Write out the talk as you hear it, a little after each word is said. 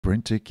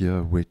BrenTech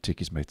here, where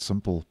tech is made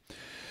simple.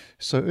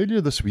 So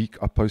earlier this week,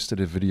 I posted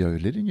a video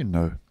letting you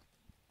know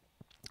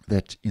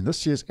that in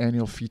this year's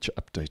annual feature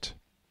update,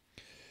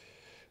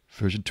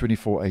 version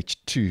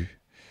 24H2,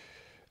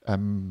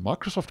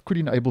 Microsoft could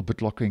enable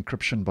Bitlocker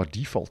Encryption by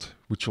default,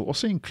 which will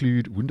also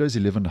include Windows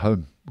 11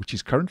 Home, which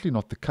is currently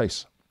not the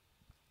case.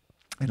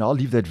 And I'll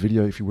leave that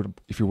video if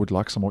you would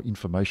like some more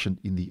information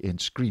in the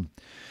end screen.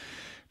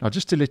 Now,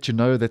 just to let you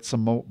know that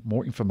some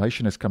more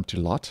information has come to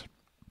light.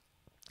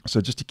 So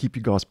just to keep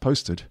you guys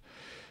posted.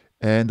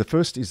 And the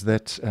first is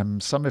that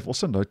some have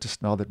also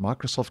noticed now that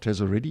Microsoft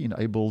has already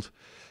enabled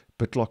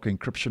Bitlocker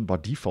Encryption by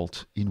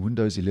default in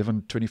Windows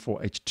 11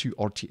 24H2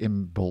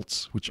 RTM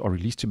builds, which are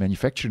released to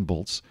manufacturing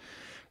builds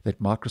that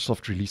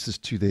Microsoft releases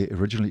to their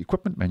original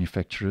equipment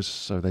manufacturers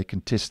so they can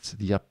test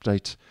the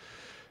update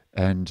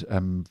and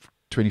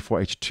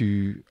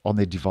 24H2 on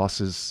their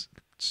devices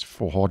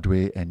for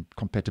hardware and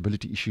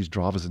compatibility issues,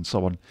 drivers and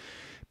so on,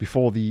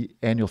 before the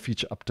annual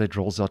feature update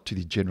rolls out to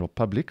the general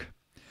public.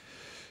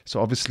 So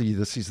obviously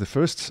this is the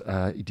first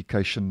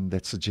indication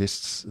that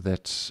suggests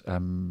that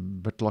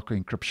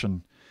Bitlocker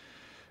Encryption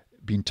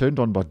being turned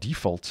on by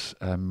default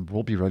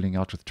will be rolling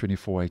out with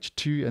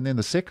 24H2. And then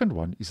the second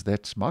one is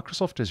that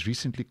Microsoft has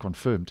recently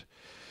confirmed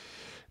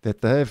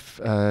that they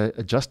have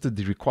adjusted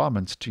the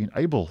requirements to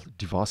enable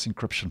device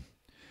encryption.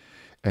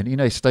 And in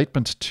a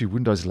statement to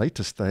Windows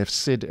Latest, they have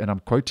said, and I'm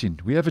quoting,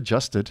 "We have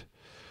adjusted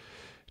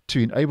to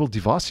enable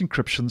device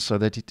encryption so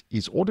that it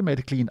is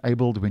automatically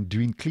enabled when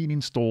doing clean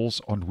installs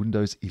on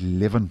Windows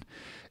 11.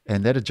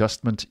 And that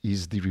adjustment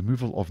is the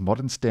removal of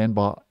modern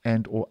standby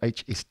and or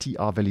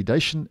HSTR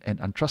validation and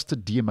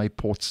untrusted DMA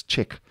ports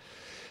check."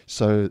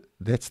 So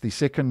that's the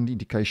second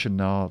indication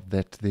now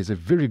that there's a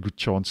very good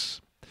chance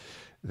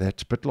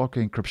that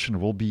Bitlocker Encryption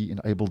will be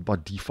enabled by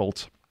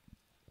default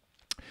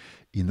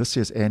in this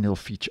year's annual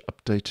feature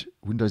update,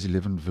 Windows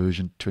 11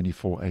 version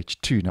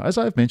 24H2. Now, as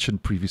I've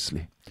mentioned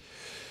previously,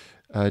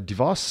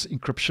 device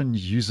encryption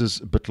uses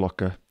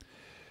Bitlocker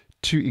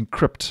to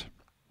encrypt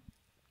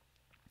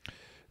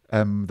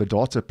the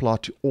data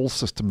applied to all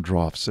system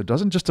drives. So it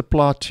doesn't just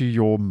apply to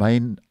your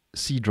main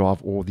C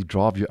drive or the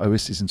drive your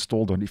OS is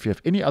installed on. If you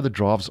have any other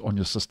drives on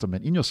your system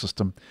and in your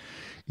system,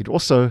 it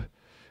also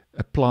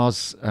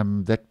applies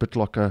that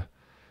Bitlocker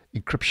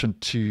encryption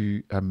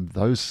to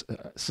those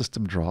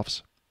system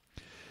drives.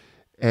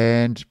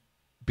 And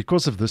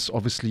because of this,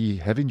 obviously,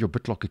 having your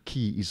Bitlocker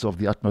key is of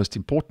the utmost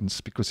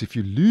importance, because if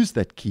you lose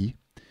that key,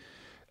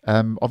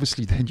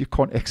 obviously then you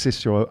can't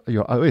access your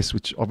OS,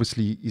 which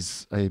obviously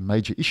is a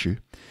major issue.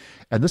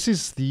 And this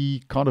is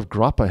the kind of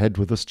gripe I had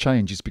with this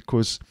change, is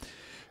because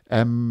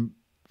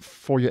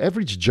for your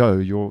average Joe,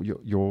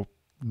 your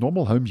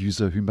normal home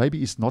user who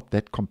maybe is not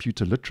that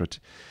computer literate,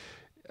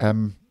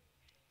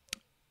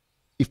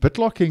 if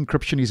Bitlocker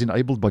encryption is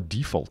enabled by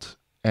default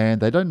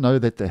and they don't know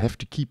that they have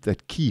to keep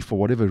that key for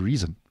whatever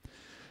reason,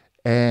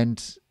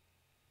 and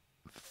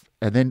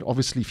then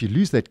obviously if you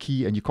lose that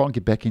key and you can't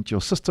get back into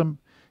your system,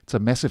 it's a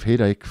massive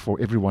headache for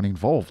everyone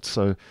involved.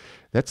 So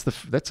that's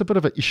a bit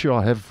of an issue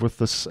I have with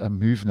this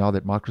move now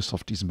that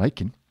Microsoft is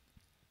making.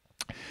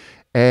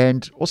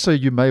 And also,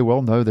 you may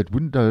well know that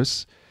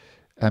Windows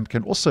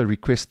can also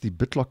request the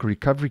Bitlocker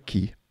Recovery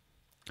key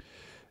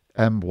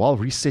while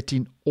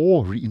resetting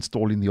or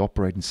reinstalling the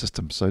operating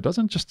system. So it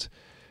doesn't just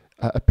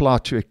apply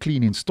to a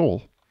clean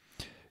install.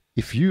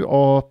 If you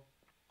are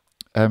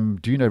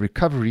doing a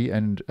recovery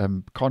and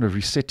kind of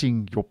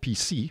resetting your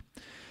PC,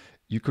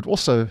 you could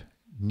also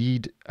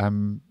need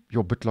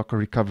your Bitlocker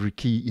Recovery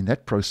key in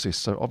that process.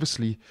 So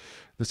obviously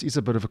this is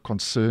a bit of a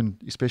concern,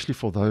 especially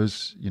for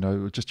those,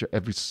 just your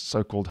average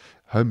so-called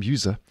home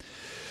user.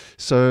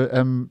 So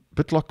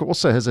Bitlocker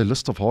also has a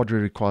list of hardware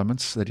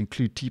requirements that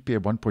include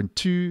TPM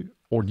 1.2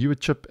 or newer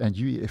chip and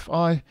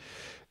UEFI.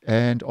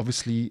 And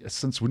obviously,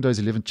 since Windows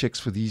 11 checks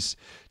for these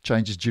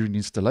changes during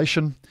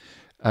installation,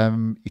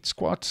 it's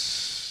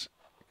quite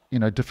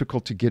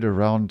difficult to get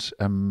around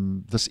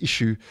this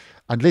issue,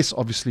 unless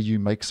obviously you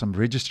make some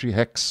registry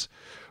hacks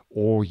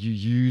or you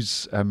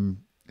use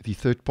the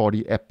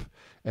third-party app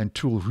and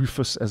tool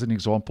Rufus as an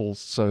example,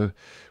 so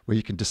where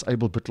you can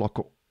disable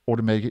Bitlocker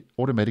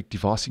automatic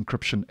device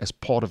encryption as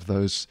part of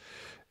those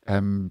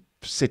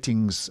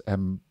settings,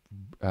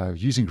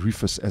 using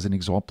Rufus as an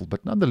example.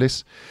 But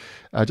nonetheless,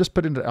 just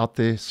putting it out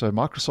there. So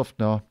Microsoft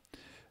now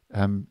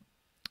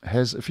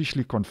has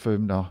officially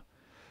confirmed now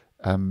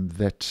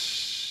that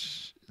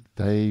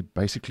they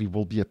basically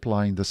will be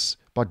applying this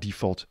by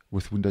default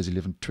with Windows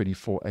 11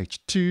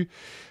 24H2.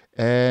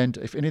 And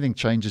if anything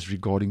changes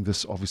regarding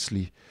this,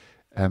 obviously,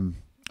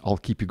 I'll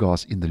keep you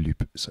guys in the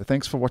loop. So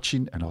thanks for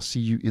watching, and I'll see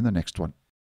you in the next one.